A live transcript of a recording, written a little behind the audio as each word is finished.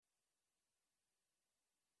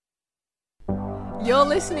You're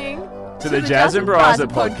listening to the Jas Bryzer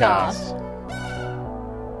podcast.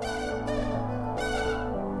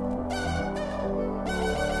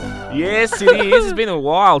 Yes, it is. It's been a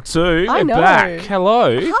while too. I know. We're back.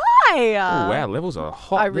 Hello. Hi! Oh, wow, levels are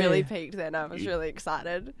hot. I really there. peaked then. I was really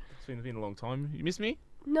excited. It's been a long time. You miss me?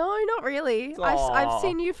 No, not really. Aw. I've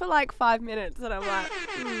seen you for like 5 minutes and I'm like,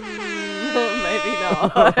 maybe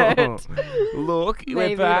not. Look, Maybe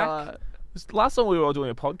we're back. not. Last time we were all doing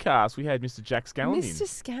a podcast, we had Mr. Jack Scanlon Mr.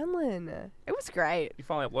 Scanlon. It was great. You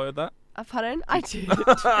finally uploaded that? Pardon? I did.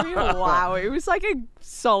 It took me a while. It was like a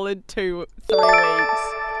solid 3 weeks.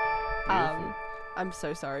 I'm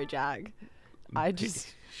so sorry, Jack. I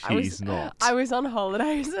was on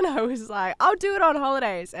holidays and I was like, I'll do it on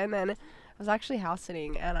holidays. And then I was actually house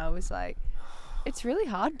sitting and I was like, it's really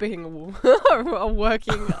hard being a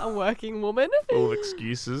working woman. Full of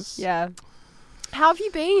excuses. Yeah. How have you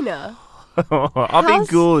been? I've been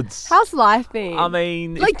good. How's life been? I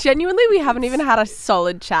mean... Like, genuinely, we haven't even had a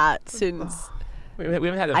solid chat since We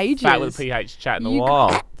haven't had a ages. fat with a PH chat in a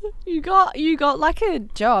while. You got like a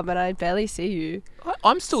job and I barely see you.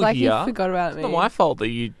 I'm still It's like here. you forgot about It's me. not my fault that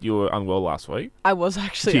you were unwell last week. I was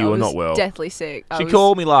actually. You I were was not well. deathly sick. I She was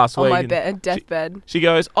called me last on week. my and deathbed. She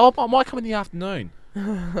goes, oh, I might come in the afternoon. I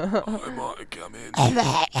might come in.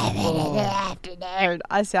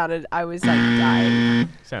 I was like dying.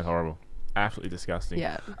 Sounds horrible. Absolutely disgusting.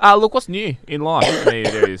 Yeah. Look, what's new in life? I mean,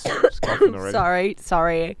 there is coughing already.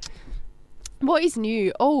 Sorry. What is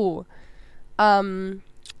new? Okay.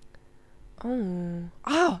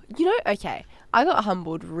 I got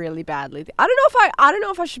humbled really badly. I don't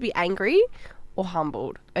know if I should be angry or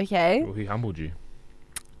humbled. Okay. Well, he humbled you.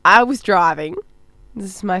 I was driving.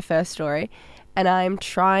 This is my first story, and I'm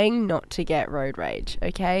trying not to get road rage.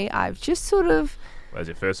 Okay. I've just sort of. Where's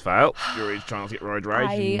your first fail? You're already trying to get road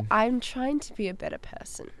rage. I'm trying to be a better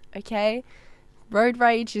person, okay? Road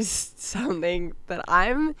rage is something that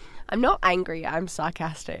I'm not angry, I'm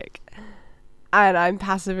sarcastic. And I'm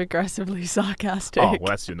passive-aggressively sarcastic. Oh,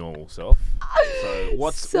 well, that's your normal self.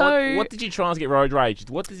 So, what did you try to get road rage?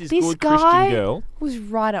 What does this good Christian girl... was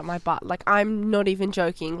right up my butt. Like, I'm not even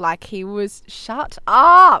joking. Like, he was... Shut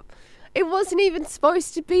up! It wasn't even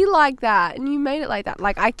supposed to be like that. And you made it like that.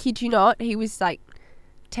 Like, I kid you not, he was like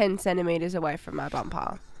 10 centimetres away from my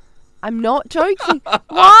bumper. I'm not joking.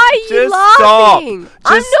 Why are you laughing?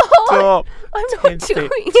 Stop. I'm not doing 10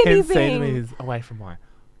 anything. centimetres away from my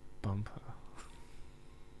bumper.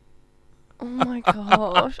 Oh my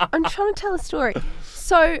gosh. I'm trying to tell a story.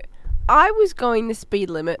 So, I was going the speed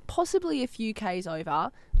limit, possibly a few Ks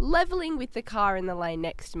over, levelling with the car in the lane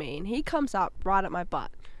next to me, and he comes up right at my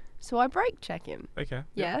butt. So I brake check him. Okay.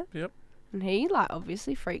 Yeah? Yep. And he,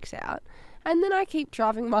 obviously freaks out. And then I keep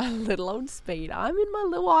driving my little old speed. I'm in my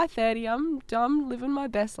little I-30. I'm living my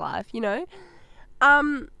best life, you know?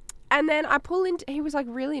 And then I pull into... He was,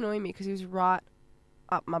 really annoying me because he was right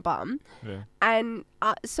up my bum. Yeah. And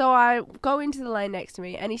so I go into the lane next to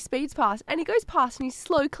me and he speeds past. And he goes past and he's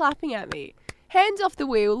slow clapping at me. Hands off the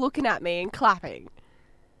wheel, looking at me and clapping.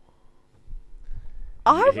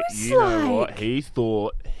 I was you know what? He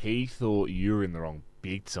thought you were in the wrong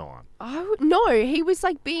big time. No, he was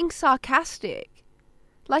being sarcastic.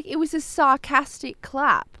 It was a sarcastic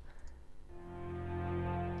clap.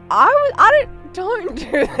 Don't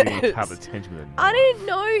do this. You need to have attention with it. I didn't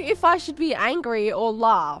know if I should be angry or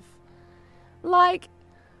laugh.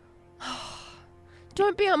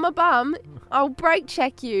 Don't be on my bum. I'll brake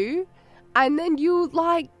check you. And then you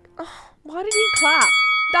why did he clap?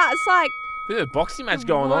 That's Bit of a boxing match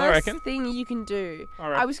going on, I reckon. worst thing you can do.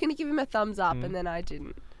 I was going to give him a thumbs up and then I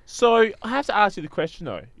didn't. So, I have to ask you the question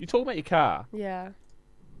though. You're talking about your car. Yeah.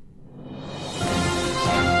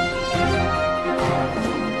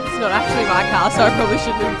 It's not actually my car, so I probably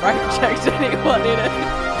shouldn't have brake checked anyone in it.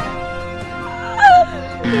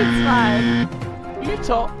 It's fine. You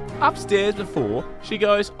told upstairs before, she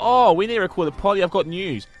goes, oh, we need to record a potty, I've got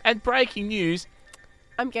news. And breaking news...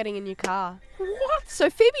 I'm getting a new car. What? So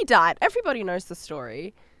Phoebe died. Everybody knows the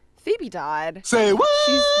story. Phoebe died. Say what?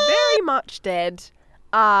 She's very much dead.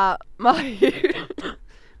 My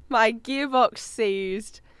gearbox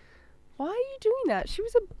seized. Why are you doing that? She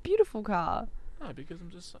was a beautiful car. No, because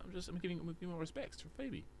I'm giving more respects to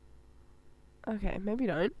Phoebe. Okay, maybe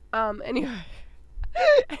don't.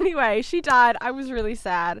 Anyway, she died. I was really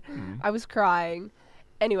sad. I was crying.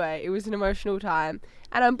 Anyway, it was an emotional time.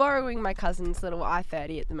 And I'm borrowing my cousin's little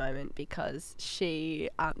I-30 at the moment because she...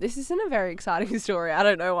 this isn't a very exciting story. I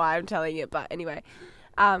don't know why I'm telling it, but anyway.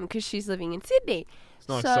 Because she's living in Sydney. It's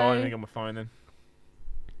not exciting. I think on my phone then.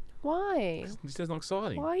 Why? This is not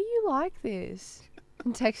exciting. Why are you like this?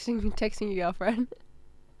 I'm texting your girlfriend.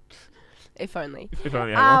 If only. If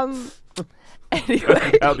only.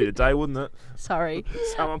 Anyway. That would be the day, wouldn't it? Sorry.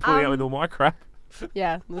 Someone pulling out with all my crap.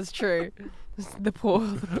 Yeah, that's true. The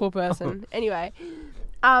poor person. Anyway,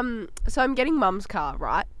 so I'm getting Mum's car,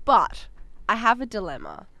 right? But I have a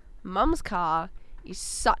dilemma. Mum's car is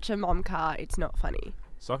such a mum car, it's not funny.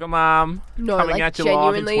 Soccer Mum. No, coming like, at you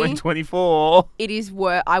live in 2024. It is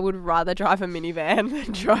I would rather drive a minivan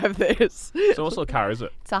than drive this. So what sort of car is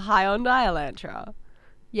it? It's a Hyundai Elantra.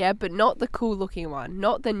 Yeah, but not the cool looking one.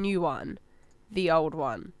 Not the new one. The old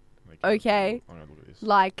one. Okay? I'm gonna look at this.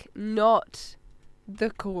 Like, not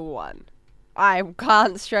the cool one. I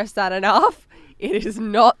can't stress that enough. It is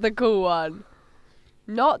not the cool one.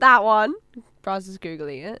 Not that one. Bryzer's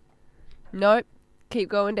Googling it. Nope. Keep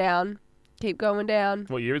going down. Keep going down.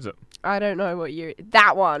 What year is it? I don't know what year.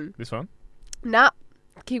 That one. This one? Nah.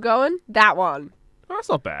 Keep going. That one. Oh, that's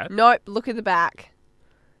not bad. Nope. Look at the back.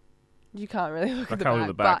 You can't really look at the back. I can't look at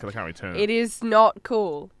the back because I can't return it. It is not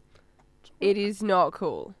cool. It is not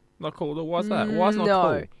cool. Not cool? Why is that? Why is it not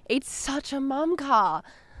cool? No. It's such a mum car.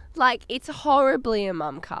 Like, it's horribly a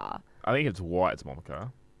mum car. I think it's white, it's a mum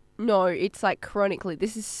car. No, it's like chronically.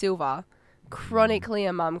 This is silver. Chronically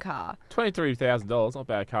a mum car. $23,000. Not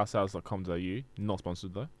bad. Carsales.com.au. Not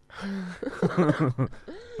sponsored though.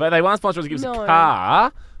 But they want to sponsor us to give us a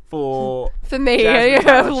car for me, please.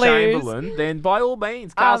 Chamberlain. Then by all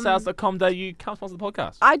means, carsales.com.au. Come sponsor the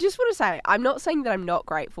podcast. I just want to say, I'm not saying that I'm not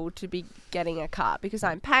grateful to be getting a car because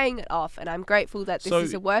I'm paying it off and I'm grateful that this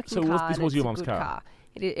is a working car. So this was your mum's car?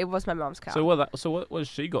 It was my mum's car. So what has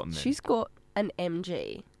she gotten then? She's got an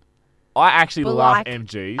MG. I actually love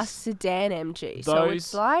MGs. A sedan MG. So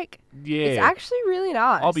it's like, yeah, it's actually really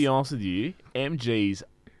nice. I'll be honest with you, MGs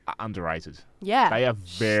are underrated. Yeah. They are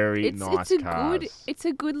very nice cars. It's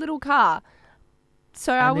a good little car.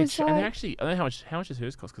 So I was like... And they're actually, I don't know how much does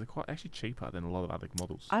hers cost because they're quite actually cheaper than a lot of other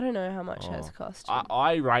models. I don't know how much hers cost.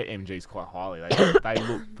 I rate MGs quite highly. They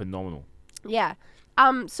look phenomenal. Yeah.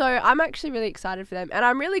 So I'm actually really excited for them, and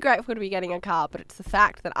I'm really grateful to be getting a car, but it's the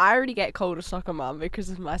fact that I already get called a soccer mum because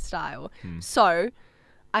of my style. So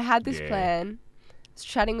I had this plan. I was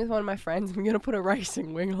chatting with one of my friends. I'm going to put a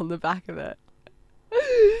racing wing on the back of it.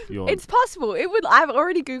 It's possible. I've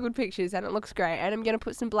already Googled pictures and it looks great, and I'm going to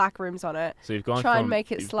put some black rims on it. So you've gone and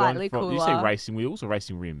make it slightly cooler. Did you say racing wheels or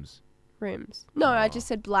racing rims? Rims. No, I just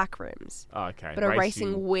said black rims. Oh, okay. But a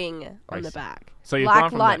racing wing on the back. So you've Black gone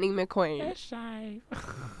from Lightning McQueen.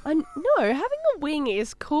 No, having a wing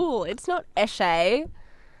is cool. It's not Eshay.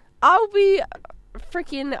 I'll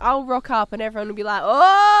rock up and everyone will be like,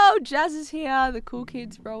 oh, Jas is here. The cool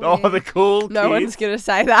kids roll in. Oh, the cool kids. No one's going to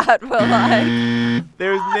say that, but like...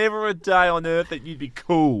 There is never a day on earth that you'd be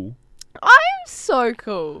cool. I'm so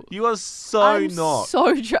cool. You are so not.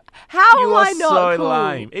 How am I not so cool?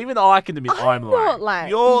 lame. Even I can admit I'm lame. I'm not lame.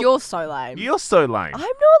 You're so lame. You're so lame. I'm not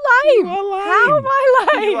lame. You are lame. How am I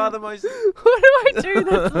lame? You are the most... What do I do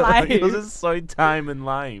that's lame? Yours is so tame and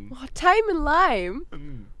lame. Oh, tame and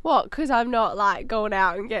lame? What, because I'm not like going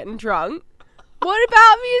out and getting drunk? What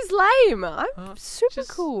about me is lame? I'm super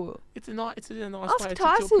cool. It's a nice Ask way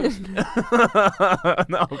Tyson.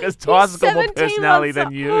 No, because Tyson's got more personality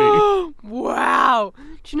than you. Wow.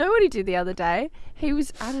 Do you know what he did the other day? He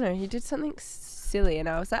did something silly and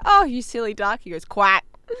I was like, oh, you silly duck. He goes, quack.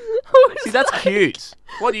 See, that's cute.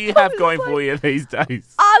 What do you have going for you these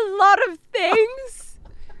days? A lot of things.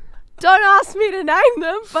 Don't ask me to name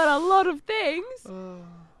them, but a lot of things.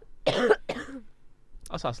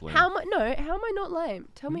 That's us lame. How am I not lame?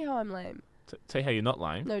 Tell me how I'm lame. Tell you how you're not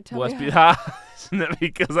lame? No, tell me that's a bit hard, isn't it?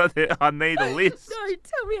 Because I need a list. No,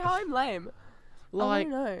 tell me how I'm lame. Like, I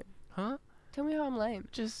don't know. Huh? Tell me how I'm lame.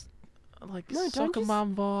 Just like soccer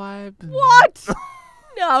mum vibe. What?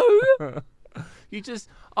 No.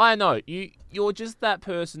 I know, you're just that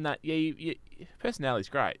person that, your personality's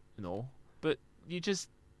great and all, but you just...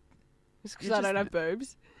 It's because I don't have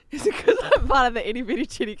boobs. Is it because I'm part of the itty bitty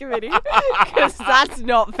chitty committee? Because that's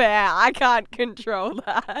not fair. I can't control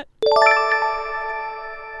that.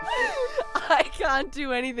 I can't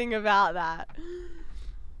do anything about that.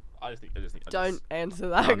 I just think. Don't answer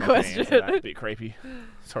that question. Answer that. A bit creepy.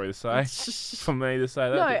 Sorry to say. For me to say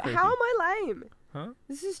that. No, how am I lame? Huh?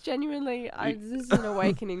 This is genuinely. This is an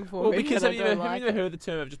awakening for me. Well, because have you ever heard the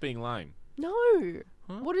term of just being lame? No.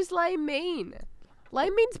 Huh? What does lame mean?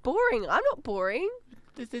 Lame means boring. I'm not boring.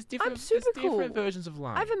 There's different versions of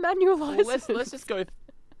lame. I have a manual license. Well, let's just go.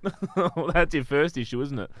 Well, that's your first issue,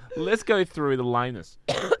 isn't it? Let's go through the lameness.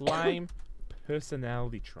 Lame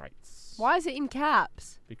personality traits. Why is it in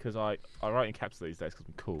caps? Because I write in caps these days because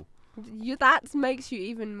I'm cool. That makes you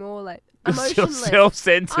even more like emotionless. Emotionless. You're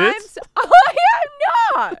self-centered. I am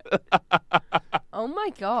not. Oh my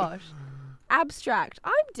gosh. Abstract.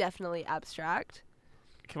 I'm definitely abstract.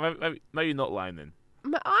 Maybe not lame then.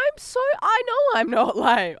 I know I'm not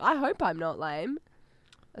lame. I hope I'm not lame.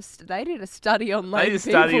 They did a study on lame people. They did a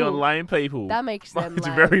study on lame people. That makes them It's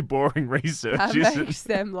lame. very boring research, That isn't it? makes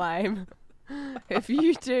them lame. If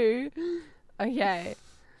you do... Okay.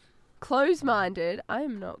 Close-minded. I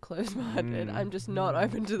am not close-minded. I'm just not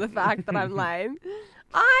open to the fact that I'm lame.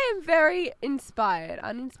 I am very inspired.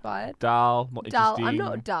 Uninspired. Dull, not interesting. I'm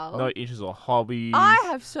not dull. No interest or hobbies. I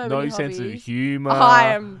have so many hobbies. No sense of humour.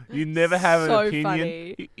 I am You never have so an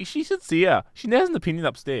opinion. funny. She should see her. She has an opinion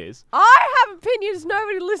upstairs. I have opinions.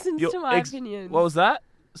 Nobody listens to my opinions. What was that?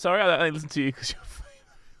 Sorry, I only listened to you because you're...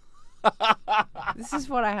 This is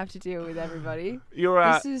what I have to deal with, everybody.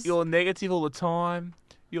 You're negative all the time.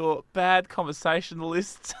 You're bad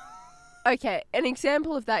conversationalist. Okay, an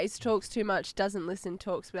example of that is talks too much, doesn't listen,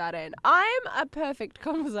 talks without end. I'm a perfect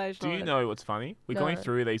conversationalist. Do you know what's funny? We're going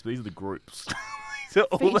through these, but these are the groups. These are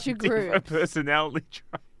all Feature the different personality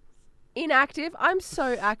traits. Inactive. I'm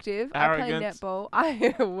so active. Arrogant. I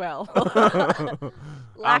play netball.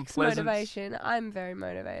 Lacks motivation. I'm very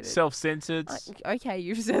motivated. Self-centered. Okay,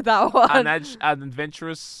 you've said that one.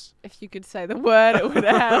 Adventurous. If you could say the word, it would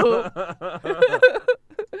help.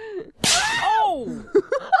 Oh!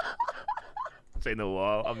 It's been a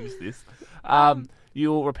while. I missed this.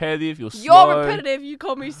 You're repetitive. You're slow. You're repetitive. You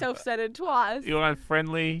called me self-centered twice. You're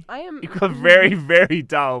unfriendly. I am. You've got a very, very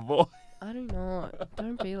dull voice. I do not.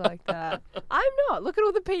 Don't be like that. I'm not. Look at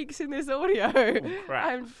all the peaks in this audio. Oh, crap.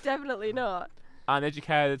 I'm definitely not.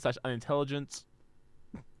 Uneducated / unintelligent.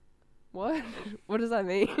 What? What does that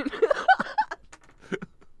mean?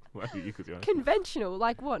 Conventional.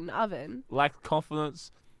 Like what? An oven? Lack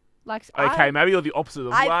confidence. Okay, maybe you're the opposite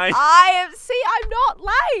of lame. I am. See, I'm not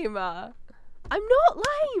lame. I'm not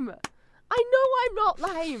lame. I know I'm not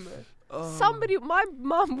lame. My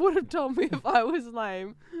mum would have told me if I was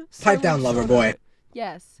lame. Pipe down, lover boy.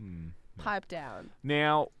 Yes. Pipe down.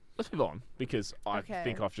 Now, let's move on, because I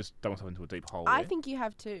think I've just done myself into a deep hole I there. think you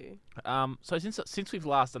have too. So since we've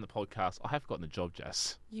last done the podcast, I have gotten a job,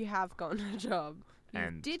 Jas. You have gotten a job.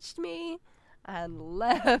 You ditched me and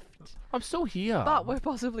left. I'm still here. But we're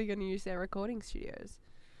possibly going to use their recording studios.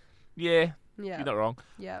 Yeah. Yeah. You're not wrong.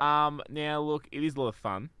 Yeah. Now, look, it is a lot of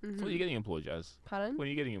fun. So when are you getting employed, Jas? Pardon? When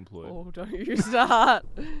are you getting employed? Oh, don't you start.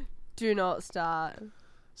 Do not start.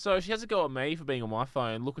 So she has a go at me for being on my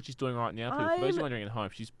phone. Look what she's doing right now. People. For those who are wondering at home,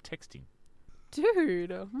 she's texting.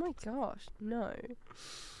 Dude, oh my gosh, no.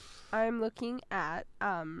 I'm looking at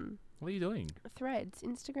What are you doing? Threads,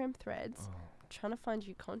 Instagram Threads. Oh. I'm trying to find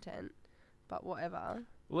you content, but whatever.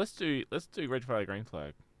 Well, let's do red flag, green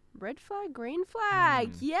flag. Red flag, green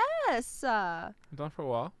flag. Yes. I've done for a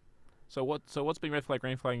while. So what's been red flag,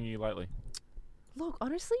 green flagging you lately? Look,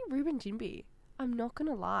 honestly, Reuben Ginbey. I'm not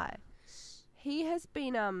gonna lie. He has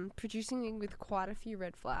been producing me with quite a few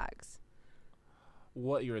red flags.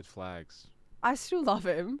 What are your red flags? I still love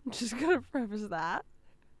him. Just gonna preface that.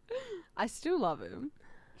 I still love him.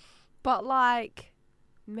 But like,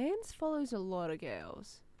 Mans follows a lot of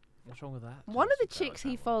girls. What's wrong with that? One of the chicks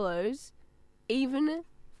he follows even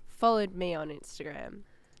followed me on Instagram.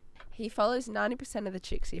 He follows 90% of the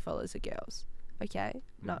chicks he follows are girls. Okay?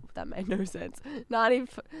 No, that made no sense.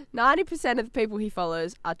 90% of the people he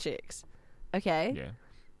follows are chicks. Okay? Yeah.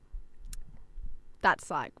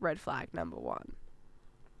 That's like red flag number 1.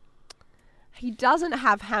 He doesn't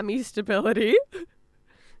have hammy stability.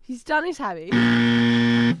 He's done his hammy.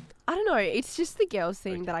 I don't know. It's just the girls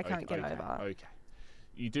thing that I can't get over. Okay.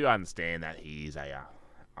 You do understand that he is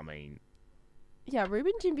Yeah,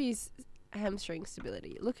 Reuben Ginbey's hamstring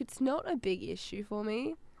stability. Look, it's not a big issue for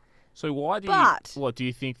me. So why do do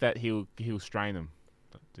you think that he'll strain them?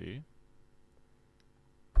 Do you?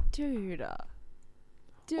 Dude.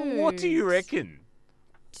 Well, what do you reckon?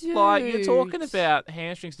 Dude. Like, you're talking about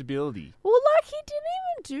hamstring stability. Well, like, he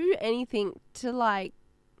didn't even do anything to, like,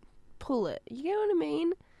 pull it. You know what I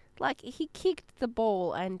mean? Like, he kicked the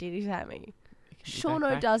ball and did his hammy.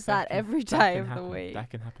 Shauno does that every day of the week. That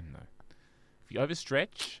can happen, though. If you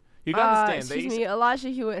overstretch, you got to understand these. Elijah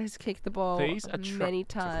Hewitt has kicked the ball many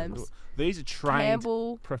times. These are trained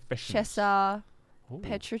Campbell, professionals. Chessa,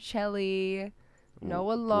 Petrocelli,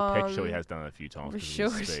 Noah Long. Well, Petrocelli has done it a few times.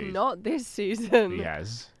 Sure, not this season. He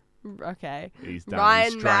has. Okay. He's done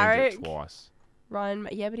Ryan Marek. it twice.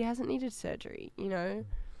 Yeah, but he hasn't needed surgery, you know.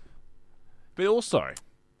 But also,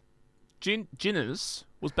 Gin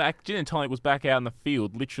and Tonic was back out in the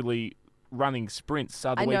field, literally running sprints.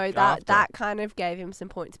 I know that kind of gave him some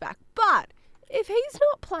points back. But if he's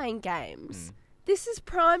not playing games, This is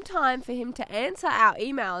prime time for him to answer our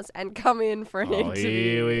emails and come in for an interview.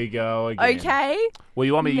 Here we go again. Okay? Well,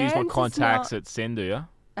 you want me to use my Mans is contacts at Send, do you?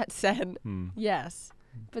 At Sen. Yes.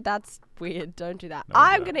 But that's weird. Don't do that. No,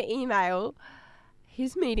 I'm going to email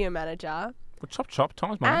his media manager Well, chop,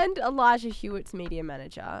 time's money. and Elijah Hewitt's media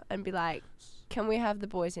manager and be like, can we have the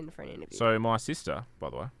boys in for an interview? So my sister, by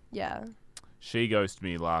the way, yeah. she goes to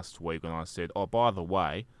me last week when I said, "Oh, by the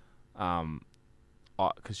way,"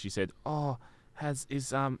 because she said, "Oh, Jazz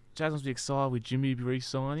must be excited with Jimmy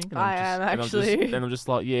re-signing." And I am actually. And I'm just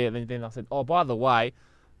like, yeah. Then I said, "Oh, by the way, ...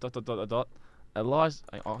 Elijah,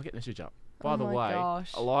 I'll get the message up. By the way,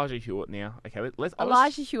 gosh. Elijah Hewitt now. Okay, let's.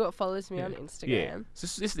 Elijah Hewitt follows me on Instagram. Yeah. So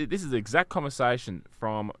this is the exact conversation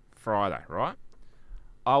from Friday, right?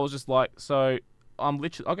 I was just like, so I'm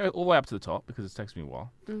literally, I'll go all the way up to the top because it takes me a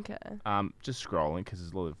while. Okay. Just scrolling because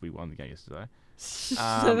there's a lot of, we won the game yesterday.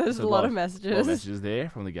 So there's a lot of messages. A lot of messages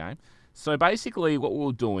there from the game. So basically what we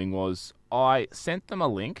were doing was I sent them a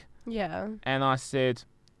link. Yeah. And I said,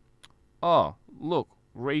 oh, look,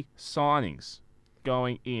 re-signings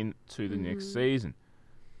going into the next season.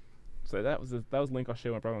 So that was the link I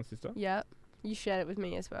shared with my brother and sister. Yep. You shared it with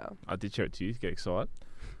me as well. I did share it to you to get excited.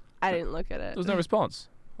 I didn't look at it. There was no response.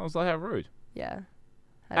 I was like, how rude. Yeah.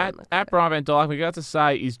 At Brian Van Dyke, we got to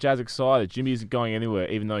say, is Jazz excited? Jimmy isn't going anywhere,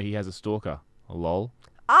 even though he has a stalker. Lol.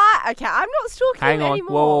 Okay, I'm not stalking Hang him on.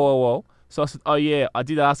 anymore. Whoa. So I said, oh yeah, I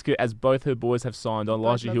did ask her as both her boys have signed on. Both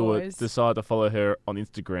Elijah my Hewitt boys. decided to follow her on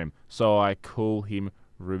Instagram. So I call him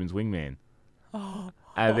Reuben's wingman.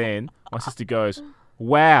 And then my sister goes,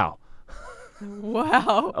 wow.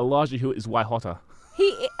 Wow. Elijah Hewitt is way hotter.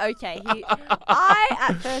 I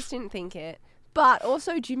at first didn't think it, but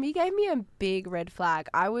also Jimmy gave me a big red flag.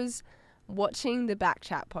 I was watching the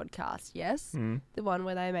Backchat podcast, yes? The one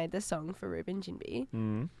where they made the song for Reuben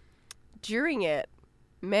Ginbey. During it,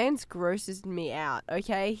 man's grosses me out,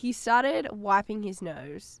 okay? He started wiping his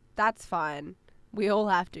nose. That's fine. We all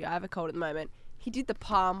have to. I have a cold at the moment. He did the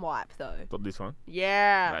palm wipe, though. But this one?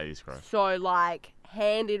 Yeah. That is gross. So, like,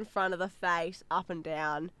 hand in front of the face, up and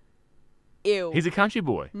down. Ew. He's a country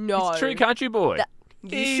boy. No. He's a true country boy.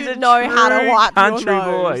 You should know how to wipe your nose.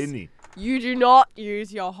 Country boy, isn't he? You do not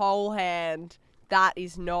use your whole hand. That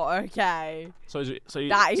is not okay. So you're telling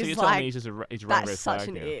like, me he's just he's that's red such flag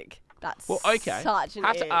an now. ick. That's Well, okay. such an I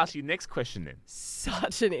have ick. to ask you next question then.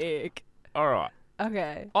 Such an ick. All right.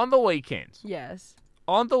 Okay. On the weekend. Yes.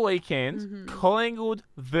 On the weekend, Collingwood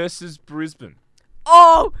versus Brisbane.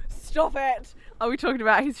 Oh, stop it. Are we talking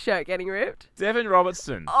about his shirt getting ripped? Devin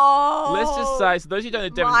Robertson. Oh. Let's just say, so those who don't know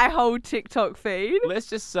Devin... My whole TikTok feed. Let's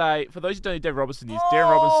just say, for those who don't know Devin Robertson is, Darren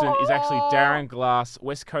Robertson is actually Darren Glass,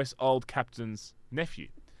 West Coast Old Captain's nephew.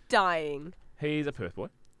 Dying. He's a Perth boy.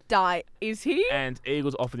 Is he? And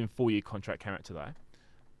Eagles offered him 4-year contract, came out today.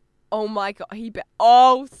 Oh my God.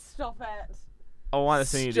 Stop it. I want to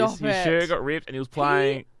see this. His shirt got ripped and he was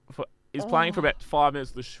playing... He's playing for about 5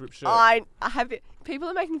 minutes with the shirt. I have it. People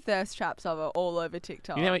are making thirst traps of it all over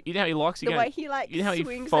TikTok. You know how he likes... The way he like You know how he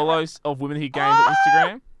swings follows of women he gained on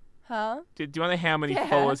Instagram? Huh? Do you know how many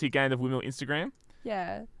followers he gained of women on Instagram?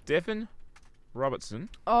 Yeah. Devin Robertson.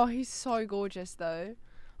 Oh, he's so gorgeous, though.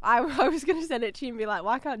 I was going to send it to you and be like,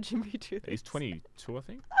 why can't Jimmy do this? He's 22, I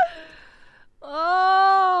think.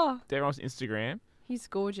 Oh. Devin Robertson Instagram. He's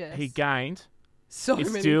gorgeous. He gained... so it's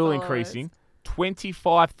many still followers. increasing.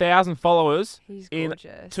 25,000 followers He's in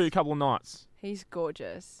gorgeous. 2 couple of nights. He's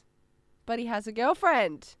gorgeous. But he has a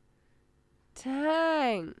girlfriend.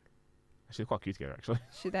 Dang. Actually, they're quite cute together, actually.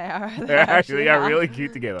 They are. They actually are really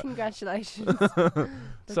cute together. Congratulations.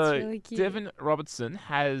 That's really cute. Devin Robertson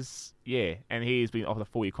has, and he's been offered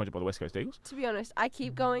a 4-year contract by the West Coast Eagles. To be honest, I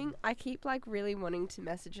keep like really wanting to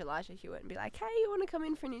message Elijah Hewitt and be like, hey, you want to come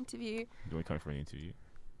in for an interview? Do we come for an interview?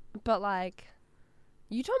 But like,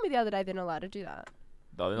 you told me the other day they're not allowed to do that.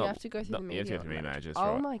 No, you have to go through the media. You have to go through the media managers,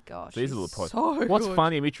 Oh right. my gosh. So these are the posts. So What's good.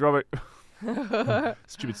 funny, Mitch Robert...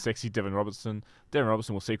 Stupid, sexy Devin Robertson. Devin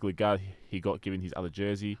Robertson will secretly guard he got given his other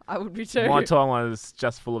jersey. I would be too. My timeline is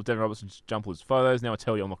just full of Devin Robertson's jumperless photos. Now I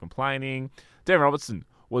tell you I'm not complaining. Devin Robertson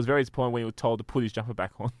was very disappointed when he was told to put his jumper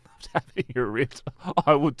back on after having it ripped.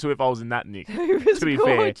 I would too if I was in that nick. He was to be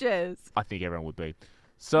gorgeous. fair, I think everyone would be. He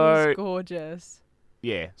So, was gorgeous.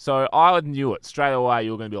 yeah. So I knew it. Straight away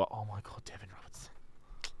you were going to be like, oh my God, Devin Robertson.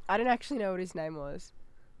 I didn't actually know what his name was.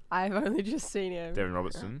 I've only just seen him Devin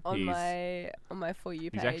Robertson. on my For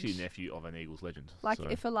You page. He's actually a nephew of an Eagles legend. Like, so.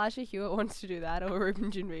 if Elijah Hewitt wants to do that, or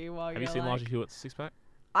Reuben Ginbey, while Have you seen Elijah Hewitt's six-pack?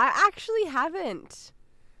 I actually haven't.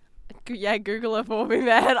 Yeah, Google it for me,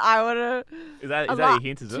 man. I want to... Is that a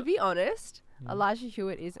hint, is it? To be honest, Elijah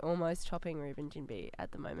Hewitt is almost topping Reuben Ginbey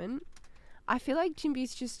at the moment. I feel like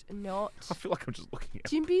Ginbey's just not. I feel like I'm just looking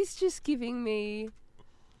at Ginbey's just giving me.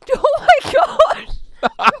 Oh my god!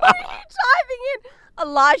 What are you typing in?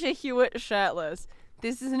 Elijah Hewitt shirtless.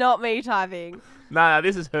 This is not me typing. No,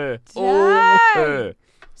 this is her. Dang. All her.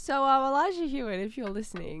 So, Elijah Hewitt, if you're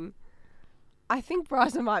listening, I think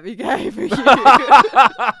Bryzer might be gay for you.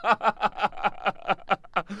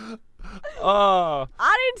 Oh.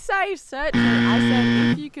 I didn't say search it. I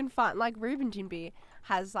said if you can find, like, Reuben Ginbey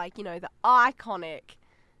has, like, you know, the iconic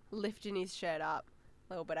lifting his shirt up,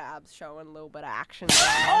 a little bit of abs showing, a little bit of action.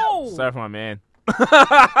 Oh! Sorry for my man. Oh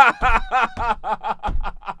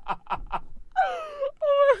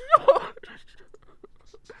my god.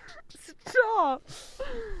 Stop.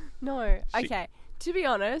 No. Okay. To be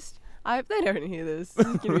honest, I hope they don't hear this. This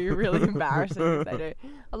is going to be really embarrassing if they do.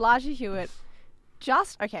 Elijah Hewitt.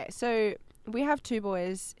 Okay, so we have two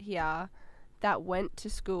boys here that went to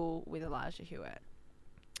school with Elijah Hewitt.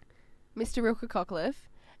 Mr. Rilke Cockliff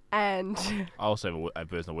and... I also have a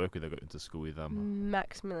person I work with that got into school with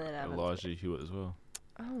Maximilian Evans. Elijah Hewitt as well.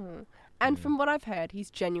 Oh. And from what I've heard,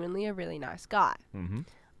 he's genuinely a really nice guy. Mm-hmm.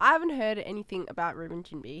 I haven't heard anything about Reuben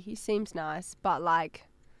Ginbey. He seems nice, but like...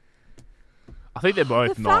 I think they're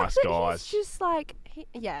both the nice fact that guys. He's just like...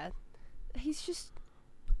 He's just...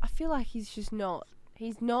 I feel like he's just not...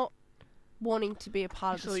 He's not wanting to be a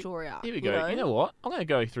part of the story arc. Here we go. You know what? I'm going to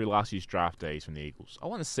go through last year's draftees from the Eagles. I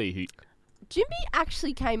want to see who... Ginbey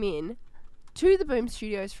actually came in to the Boom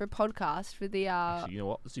Studios for a podcast for the... Actually, you know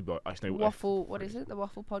what? Let's do both. Actually, Waffle... What is it? The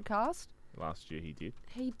Waffle podcast? Last year he did.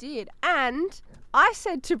 He did. And I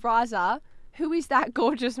said to Bryzer, who is that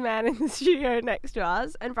gorgeous man in the studio next to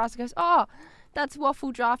us? And Bryzer goes, oh, that's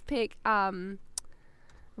Waffle draft pick Reuben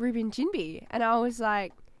Ginbey. And I was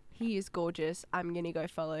like, he is gorgeous. I'm going to go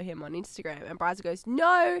follow him on Instagram. And Bryzer goes,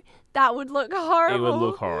 no, that would look horrible. It would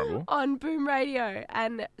look horrible. On Boom Radio.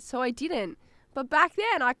 And so I didn't. But back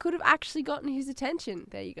then, I could have actually gotten his attention.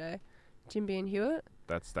 There you go. Ginbey and Hewitt.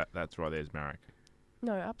 That's right. There's Marek.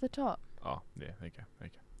 No, up the top. Oh, yeah.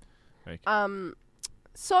 Okay.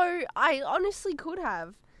 So I honestly could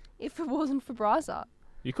have, if it wasn't for Bryzer.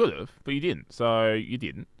 You could have, but you didn't. So you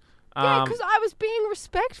didn't. Yeah, because I was being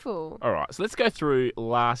respectful. All right, so let's go through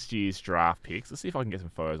last year's draft picks. Let's see if I can get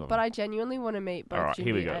some photos of them. But I genuinely want to meet both Ginbey. All right,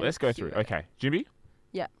 here we go. Let's go through. Okay, Ginbey?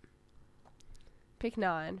 Yeah. Pick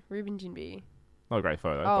 9, Reuben Ginbey. Not a great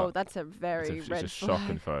photo. Oh, that's a very it's red a flag.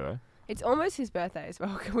 shocking photo. It's almost his birthday as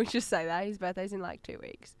well. Can we just say that? His birthday's in like 2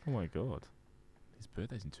 weeks. Oh my god. His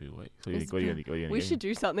birthday's in 2 weeks. We should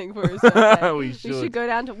do something for his birthday. We should go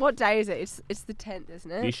down to... What day is it? It's the 10th,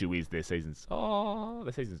 isn't it? The issue is their season's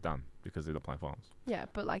done because they're not playing finals. Yeah,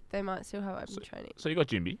 but like they might still have open training. So you got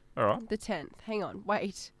Ginbey. All right. The 10th. Hang on.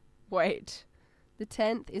 Wait. The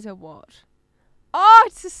 10th is a what? Oh,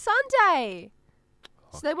 it's a Sunday.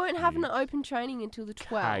 So they won't have an open training until the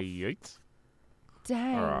 12th.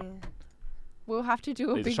 Dang. All right. We'll have to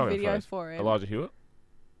do a big video for it. Elijah Hewitt?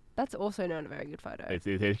 That's also not a very good photo.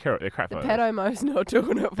 They're crap photos. The pedomo's not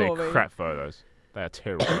doing it for me. They're crap photos. They are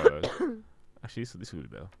terrible photos. Actually, this would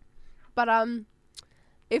be better. But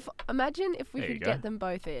imagine if we could get them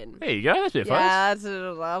both in. There you go. That's a good photo. Yeah, that's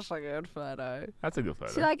a good photo. That's a good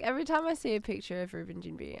photo. See, like every time I see a picture of Reuben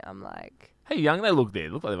Ginbey, I'm like, hey, young they look there. They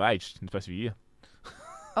look like they've aged in the space of a year.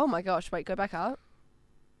 Oh my gosh! Wait, go back up.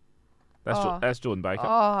 That's Jordan Baker. Oh,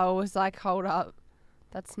 I was like, hold up.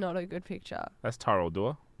 That's not a good picture. That's Tyrell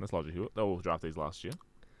Dewar. That's Elijah Hewitt. They all drafted these last year.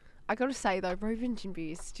 I gotta say though, Reuben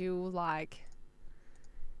Ginbey is still like,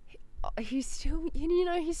 he's still,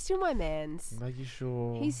 he's still my man's. Are you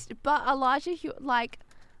sure? But Elijah Hewitt, like,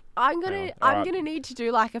 I'm gonna need to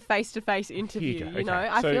do like a face-to-face interview. You know,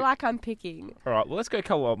 I feel like I'm picking. All right, well let's go a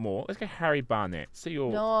couple more. Let's go Harry Barnett. See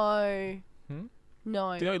your. No.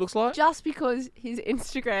 No. Do you know what he looks like? Just because his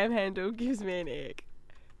Instagram handle gives me an ick.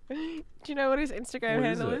 Do you know what his Instagram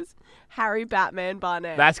handle is? Harry Batman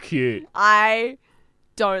Barnett. That's cute. I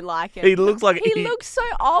don't like it. He looks like he looks so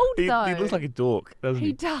old though. He looks like a dork, doesn't he?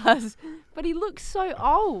 He does, but he looks so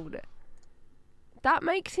old. That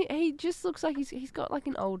makes him. He just looks like he's got like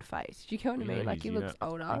an old face. Do you get what I mean? Like he looks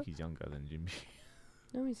older. I think he's younger than Ginbey.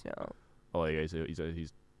 No, he's not. Oh yeah, he's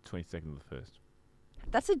 22nd of the 1st.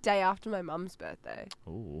 That's a day after my mum's birthday.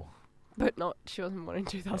 Ooh. But she wasn't born in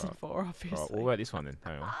 2004, obviously. Alright, what about this one then?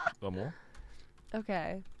 Hang on. One more?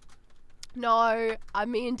 Okay. No,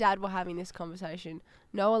 me and Dad were having this conversation.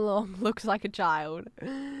 Noah Long looks like a child.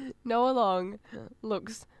 Noah Long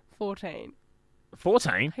looks 14.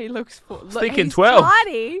 14? He looks thinking he's 12.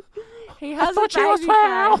 Tiny. He has I thought she was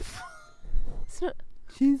 12. It's not,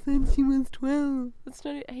 she said she was 12. It's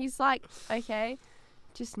not. He's like, okay.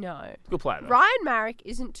 Just no. Good player, though. Ryan Marek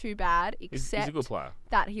isn't too bad, except He's a good player.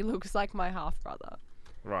 that he looks like my half-brother.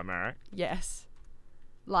 Ryan Marek. Yes.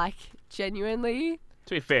 Like, genuinely.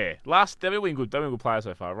 To be fair, they've been good players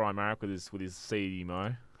so far. Ryan Marek with his seedy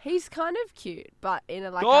mo. He's kind of cute, but in a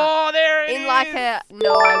like there it in is! like a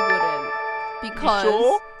no, I wouldn't, because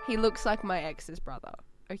sure? he looks like my ex's brother.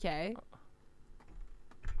 Okay.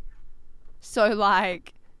 So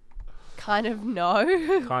like, kind of no.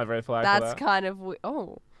 Kind of red flag. That's for that. kind of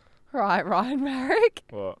right, Ryan Marek.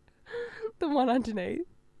 What? The one underneath.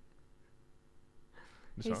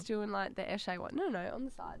 This He's one? doing like the Eshe one. No, on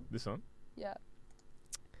the side. This one? Yeah.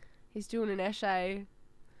 He's doing an Eshe.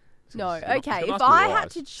 He's No, got okay. nice If blue I eyes. had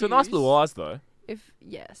to choose, He's got nice blue eyes though.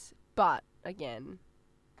 Yes, but again,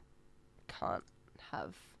 can't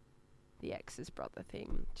have the ex's brother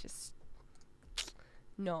thing. Just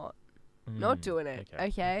not doing it.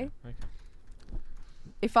 Okay.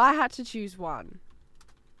 If I had to choose one,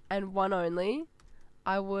 and one only,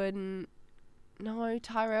 I wouldn't. No,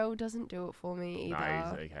 Tyrell doesn't do it for me either.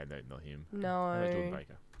 No, he's okay. No, not him. No. Jordan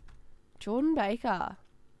Baker. Jordan Baker.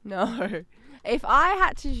 No. If I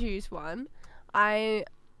had to choose one,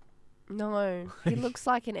 no. He looks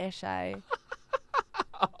like an Eshe.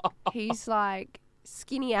 He's like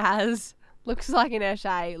skinny as, looks like an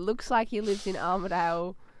Eshe, looks like he lives in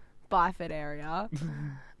Armidale, Byford area.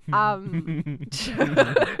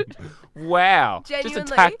 Wow. Just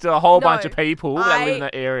Genuinely, attacked a whole bunch of people that live in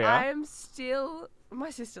that area. My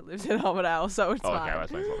sister lives in Armidale, so it's fine. Okay,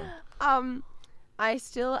 that's makes sense. I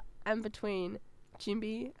still am between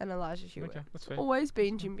Ginbey and Elijah Hewitt. Okay, that's fair. Always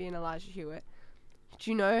been Ginbey and Elijah Hewitt.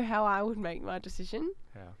 Do you know how I would make my decision?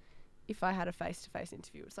 How? If I had a face-to-face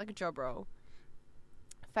interview. It's like a job role.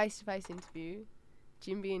 Face-to-face interview.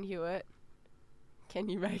 Ginbey and Hewitt. Can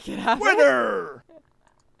you make it happen? Winner!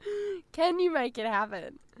 Can you make it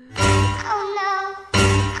happen? Oh no.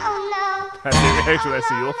 Oh no. That's the reaction I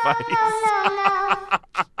see your face. Oh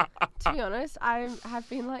no. To be honest, I have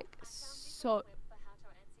been like so...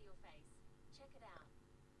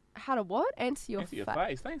 How to what? Answer your Answer your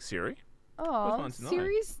face. Thanks, Siri. Oh, fun to know.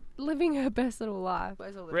 Siri's living her best little life.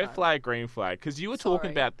 Red flag, green flag. Because you were talking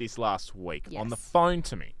Sorry. about this last week on the Yes. phone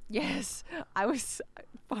to me. Yes, I was.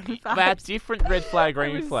 Fun fact. About different red flag, I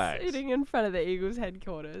green was flags. sitting in front of the Eagles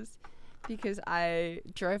headquarters because I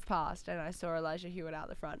drove past and I saw Elijah Hewitt out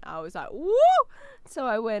the front. I was like, woo! So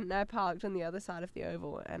I went and I parked on the other side of the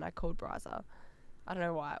oval and I called Bryzer. I don't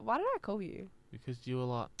know why. Why did I call you? Because you were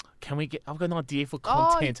like, I've got an idea for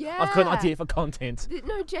content. yeah. I've got an idea for content.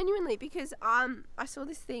 No, genuinely, because I saw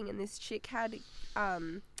this thing and this chick had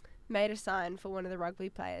made a sign for one of the rugby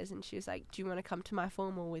players and she was like, do you want to come to my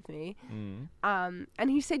formal with me? And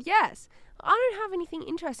he said yes. I don't have anything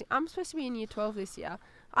interesting. I'm supposed to be in year 12 this year.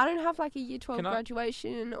 I don't have like a year 12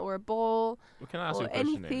 graduation or a ball Can I ask you or a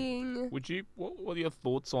question anything. then? Would you? What are your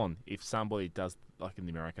thoughts on if somebody does, like in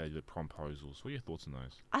America, they do proposals? What are your thoughts on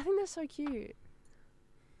those? I think they're so cute.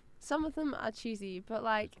 Some of them are cheesy, but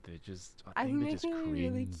like They're just. I think they're they just can be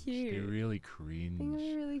cringe. really cute. They're really I cringe. think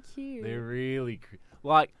they're really cute. They're really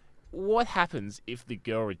like. What happens if the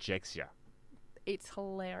girl rejects you? It's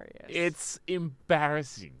hilarious. It's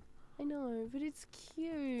embarrassing. I know, but it's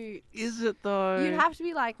cute. Is it though? You'd have to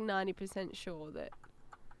be like 90% sure that,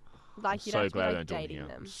 like, you'd have to be like I'm dating here.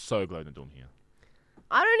 them. I'm so glad I'm doing here.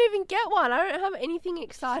 I don't even get one. I don't have anything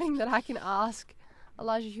exciting that I can ask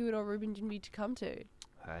Elijah Hewitt or Reuben Ginbey to come to.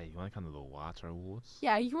 Hey, you want to come to the Water Awards?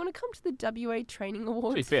 Yeah, you want to come to the WA Training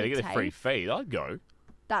Awards? To be fair, for they get a free TAFE? feed. I'd go.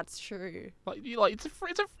 That's true. It's a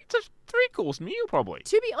 3-course meal probably.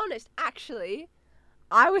 To be honest, actually,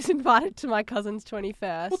 I was invited to my cousin's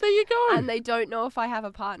 21st. Well, there you go. And they don't know if I have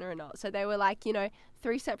a partner or not. So they were like,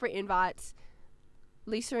 3 separate invites.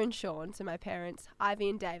 Lisa and Sean, so my parents, Ivy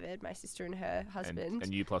and David, my sister and her husband,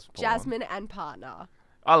 and you plus Paul. Jasmine and partner.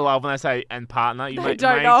 I love when they say and partner. They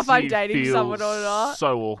don't know if I'm makes dating you feel someone or not.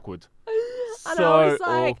 So awkward. And So I was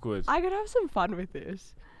like, awkward. I could have some fun with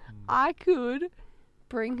this. I could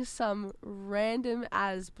bring some random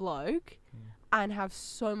as bloke and have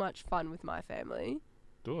so much fun with my family.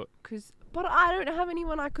 Do it. But I don't have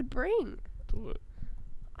anyone I could bring. Do it.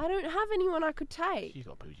 I don't have anyone I could take. You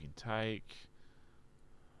got people you can take.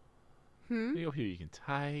 Hmm? You got people you can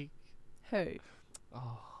take. Who?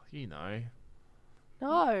 Oh, you know.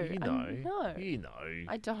 No. You know. No. You know.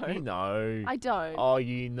 I don't. You know. I don't. Oh,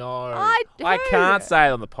 you know. I can't say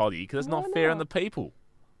it on the potty because it's Why not fair on not? the people.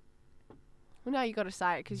 Well, now you got to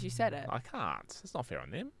say it because you said it. I can't. It's not fair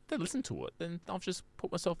on them. If they listen to it, then I've just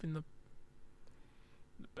put myself in the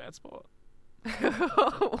bad spot.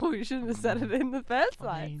 Well, you shouldn't have said it in the first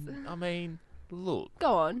place. I mean, look.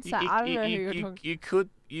 Go on. Say, I don't know who you're talking. You could,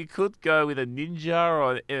 you could go with a ninja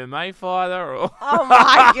or an MMA fighter or... Oh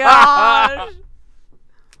my gosh.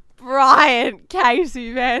 Brian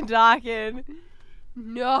Casey Van Dyken.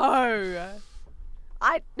 No.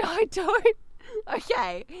 I don't.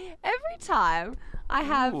 Okay. Every time I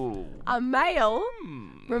have Ooh. a male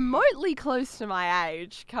remotely close to my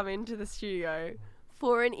age come into the studio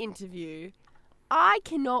for an interview, I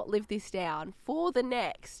cannot live this down for the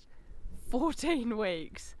next 14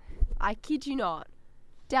 weeks. I kid you not.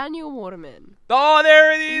 Daniel Waterman. Oh,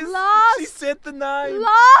 there it is. Last- She said the name.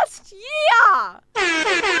 Last year!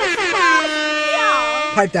 Last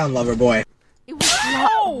year! Pipe down, lover boy. It was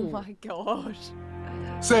oh my gosh.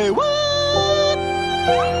 Say what?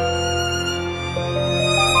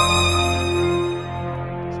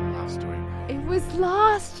 It's a love story. It was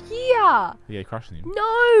last year. Yeah, crushing him.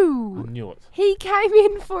 No. I knew it. He came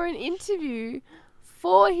in for an interview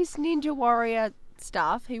for his Ninja Warrior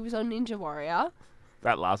stuff. He was on Ninja Warrior.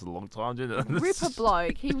 That lasted a long time, didn't it? Ripper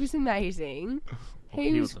bloke. He was amazing.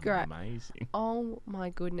 He was great. Amazing. Oh my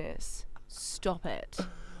goodness. Stop it.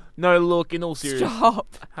 No, look, in all seriousness.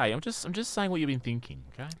 Stop. Hey, I'm just saying what you've been thinking,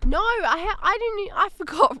 okay? No, I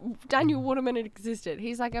forgot Daniel Waterman had existed.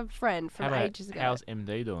 He's like a friend from ages ago. How's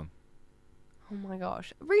MD doing? Oh my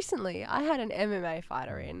gosh. Recently, I had an MMA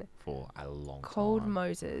fighter in. For a long Cold time.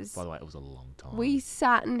 Moses. By the way, it was a long time. We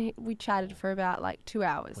sat and we chatted for about like 2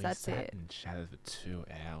 hours. We That's sat it. and chatted for 2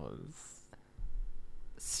 hours.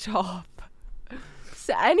 Stop.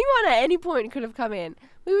 So anyone at any point could have come in.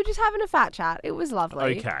 We were just having a fat chat. It was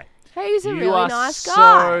lovely. Okay. He's a You really are nice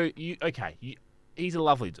guy. He's a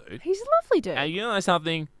lovely dude. He's a lovely dude. And you know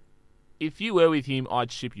something? If you were with him,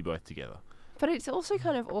 I'd ship you both together. But it's also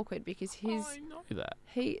kind of awkward because I know that.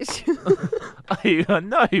 he I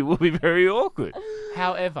know it will be very awkward.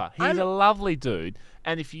 However, he's a lovely dude,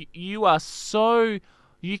 and if you are so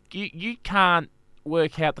you can't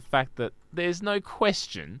work out the fact that there's no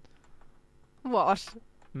question. What?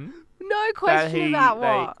 Hmm? No question about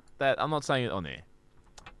what? That I'm not saying it on air.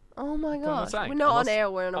 Oh my That's what I'm gosh. saying. We're not I'm on not-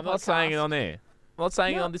 air, we're on a podcast. I'm not saying it on air. I'm not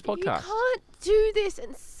saying it No, on this podcast. You can't do this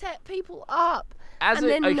and set people up As and a,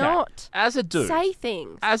 then okay, not as a dude, say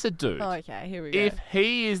things. as a dude, Oh, okay, here we go. if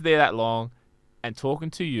he is there that long and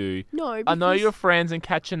talking to you, No, I know because you're friends and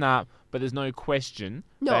catching up, but there's no question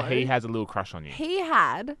No. that he has a little crush on you. he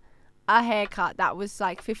had a haircut that was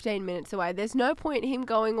like 15 minutes away. There's no point him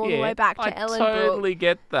going all the way back to I Ellenbrook. totally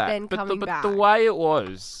get that. then but coming the back. way it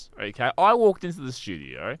was, okay, I walked into the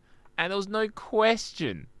studio and there was no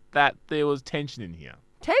question that there was tension in here.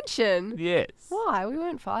 Tension? Yes. Why? We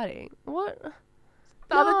weren't fighting. What?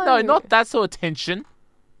 No, not that sort of tension.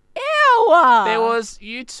 Ew! There was,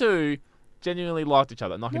 you two genuinely liked each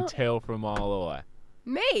other, and I can No. tell from a mile away.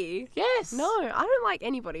 Me? Yes. No, I don't like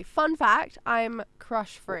anybody. Fun fact, I'm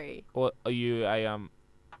crush free. Or are you are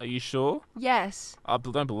you sure? Yes. I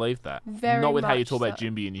don't believe that. Very Not with how you much talk about so.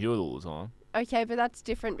 Ginbey and Hewitt all the time. Okay, but that's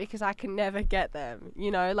different because I can never get them.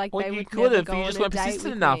 You know, like Well, they you would could never have. go You on just a weren't date persistent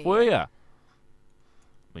with enough, me. were you?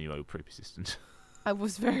 Well, you were pretty persistent. I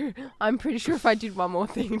was very. I'm pretty sure if I did one more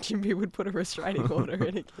thing, Jimmy would put a restraining order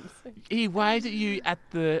in against me. He waved at you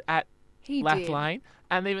at He Lath did. Lane,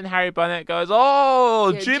 and even Harry Barnett goes,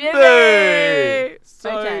 "Oh, Yeah, Jimmy!"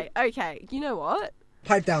 So, Okay. You know what?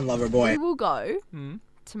 Pipe down, lover We boy. will go Hmm,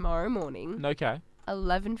 tomorrow morning, okay.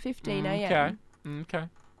 11:15 Okay. a.m. Okay.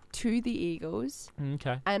 to the Eagles,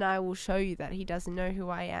 Okay. and I will show you that he doesn't know who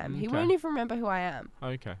I am. He Okay. won't even remember who I am.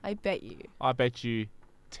 Okay. I bet you. I bet you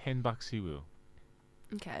 $10 he will.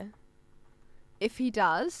 Okay. If he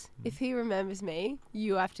does, if he remembers me,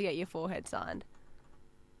 you have to get your forehead signed.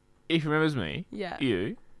 If he remembers me, Yeah.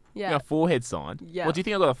 you Yeah. got a forehead signed. Yeah. What do you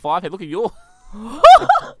think I got a 5 head? Look at your.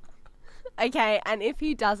 Okay, and if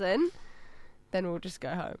he doesn't, then we'll just go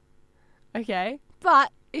home. Okay?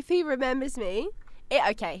 But if he remembers me,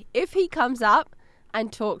 if he comes up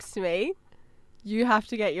and talks to me, you have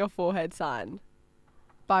to get your forehead signed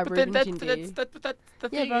by Reuben Ginbey. But the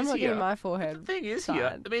Yeah, thing but I'm is not here. getting my forehead The thing is signed.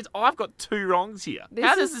 here. It means I've got 2 wrongs here. This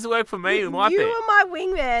How does is- this work for me with my You bet? were my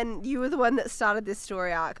wingman. You were the one that started this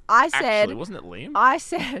story arc. I said, Actually, wasn't it Liam?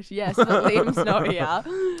 yes, but Liam's not here.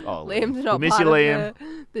 Oh, Liam's not we miss part you, of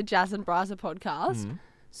Liam. the Jas and Bryzer podcast. Mhm.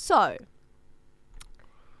 So,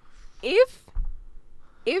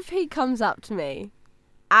 if he comes up to me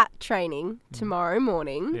at training tomorrow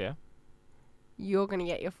morning, Yeah. you're going to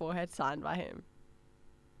get your forehead signed by him.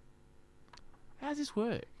 How does this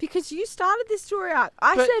work? Because you started this story arc.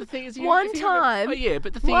 I But the said thing is, one if you remember- time. Oh yeah,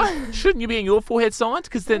 but the thing One- is, shouldn't you be getting your forehead signed?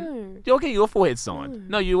 Because then No. you're getting your forehead signed.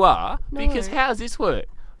 No, you are. Because No. how does this work?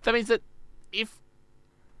 That means that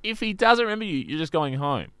if he doesn't remember you, you're just going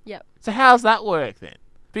home. Yep. So how does that work then?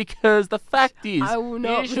 Because the fact is, I will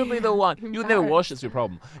not you should be the one. You'll never wash it. It's your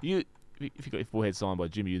problem. If you got your forehead signed by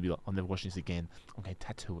Jimmy, you'd be like, I'm never washing this again. I'm going to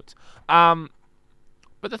tattoo it.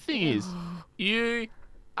 But the thing is, you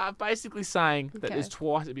are basically saying that there's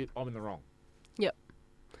twice I'm in the wrong. Yep.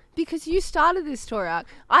 Because you started this story out.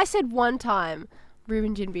 I said one time,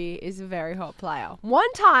 Reuben Ginbey is a very hot player.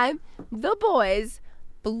 One time, the boys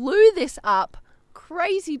blew this up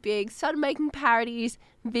crazy big, started making parodies,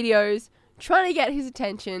 videos, trying to get his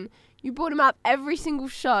attention. You brought him up every single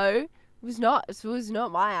show. It was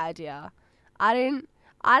not my idea. I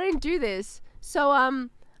didn't do this. So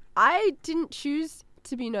I didn't choose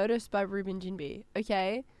to be noticed by Reuben Ginbey.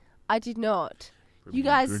 Okay, I did not. You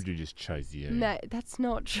guys just chose you. No, that's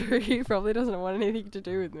not true. He probably doesn't want anything to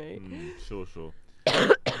do with me. Sure.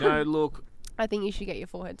 No, look. I think you should get your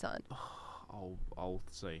forehead signed. I'll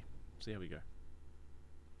see. See how we go.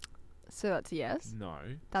 So that's a yes? No,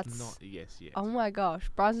 that's not a yes yet. Oh my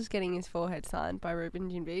gosh, Bryzer's getting his forehead signed by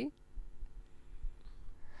Reuben Ginbey.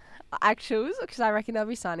 Actuals, because I reckon they'll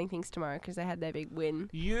be signing things tomorrow because they had their big win.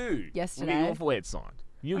 Yesterday. Will get your forehead signed.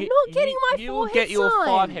 I'm not getting my forehead signed. You will get your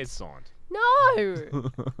 5 head signed.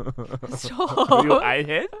 No. Stop. Your 8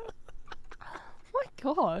 head? Oh my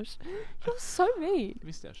gosh, you're so mean. You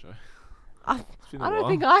missed our show. I don't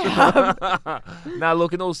think I have. Now,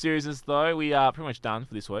 look, in all seriousness, though, we are pretty much done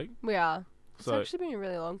for this week. We are. It's So- actually been a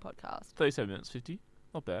really long podcast. 37 minutes, 50.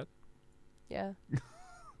 Not bad. Yeah.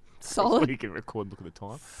 So Solid. you can record and look at the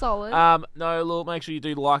time. Solid. No, look, make sure you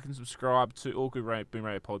do like and subscribe to Awkward Boom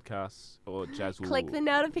Radio Podcasts, or Jas will... Click the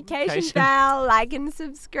notification bell, like and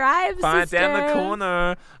subscribe, Find it down the sisters.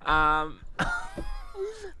 corner.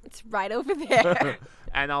 It's right over there.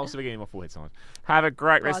 And I'll also be getting my forehead signed. Have a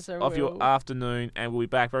great rest Bryzer of your will. afternoon, and we'll be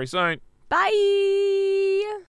back very soon. Bye.